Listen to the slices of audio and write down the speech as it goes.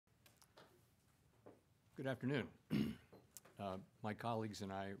Good afternoon. My colleagues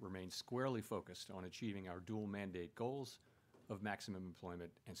and I remain squarely focused on achieving our dual mandate goals of maximum employment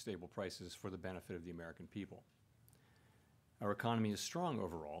and stable prices for the benefit of the American people. Our economy is strong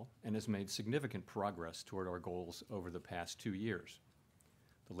overall and has made significant progress toward our goals over the past 2 years.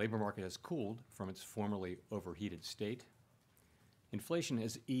 The labor market has cooled from its formerly overheated state. Inflation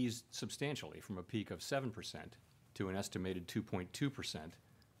has eased substantially from a peak of 7% to an estimated 2.2%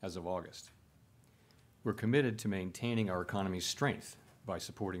 as of August. We're committed to maintaining our economy's strength by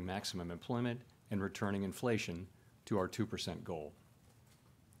supporting maximum employment and returning inflation to our 2% goal.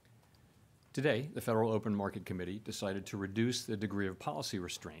 Today, the Federal Open Market Committee decided to reduce the degree of policy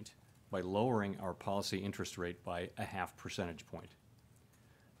restraint by lowering our policy interest rate by a half percentage point.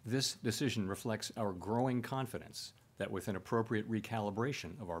 This decision reflects our growing confidence that with an appropriate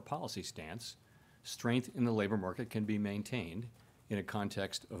recalibration of our policy stance, strength in the labor market can be maintained in a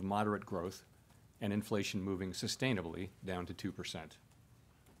context of moderate growth and inflation moving sustainably down to 2%.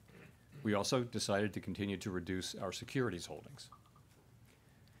 We also decided to continue to reduce our securities holdings.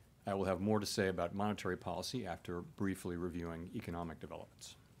 I will have more to say about monetary policy after briefly reviewing economic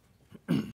developments.